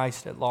body of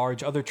Christ at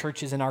large, other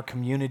churches in our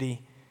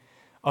community,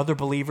 other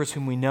believers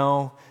whom we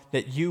know,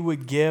 that you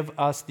would give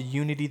us the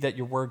unity that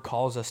your word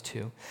calls us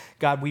to.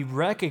 God, we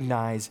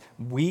recognize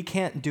we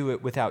can't do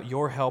it without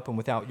your help and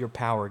without your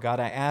power. God,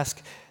 I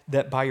ask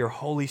that by your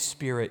Holy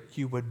Spirit,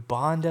 you would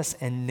bond us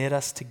and knit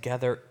us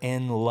together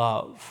in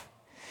love.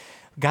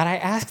 God, I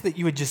ask that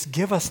you would just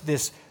give us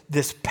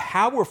this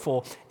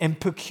powerful and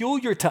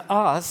peculiar to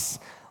us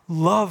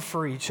love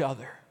for each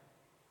other.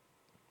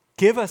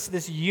 Give us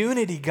this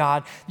unity,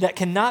 God, that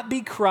cannot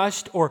be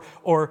crushed or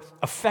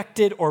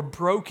affected or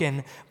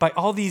broken by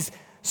all these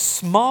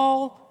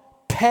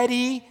small,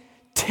 petty,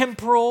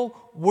 temporal,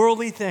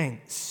 worldly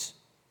things.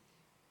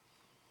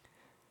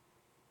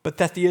 But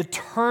that the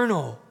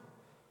eternal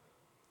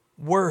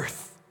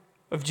worth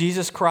of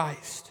Jesus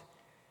Christ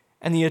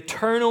and the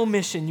eternal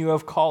mission you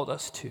have called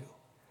us to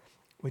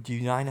would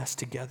unite us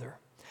together,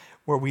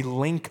 where we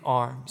link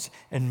arms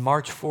and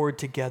march forward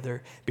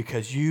together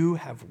because you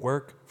have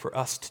work for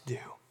us to do.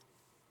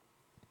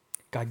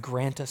 God,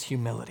 grant us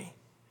humility.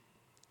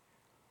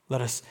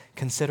 Let us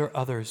consider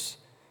others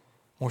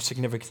more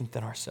significant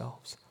than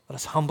ourselves. Let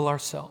us humble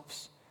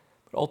ourselves.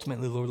 But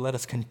ultimately, Lord, let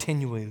us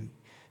continually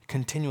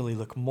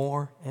look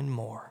more and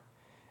more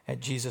at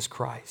Jesus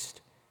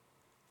Christ.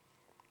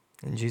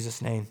 In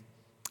Jesus' name,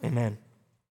 amen.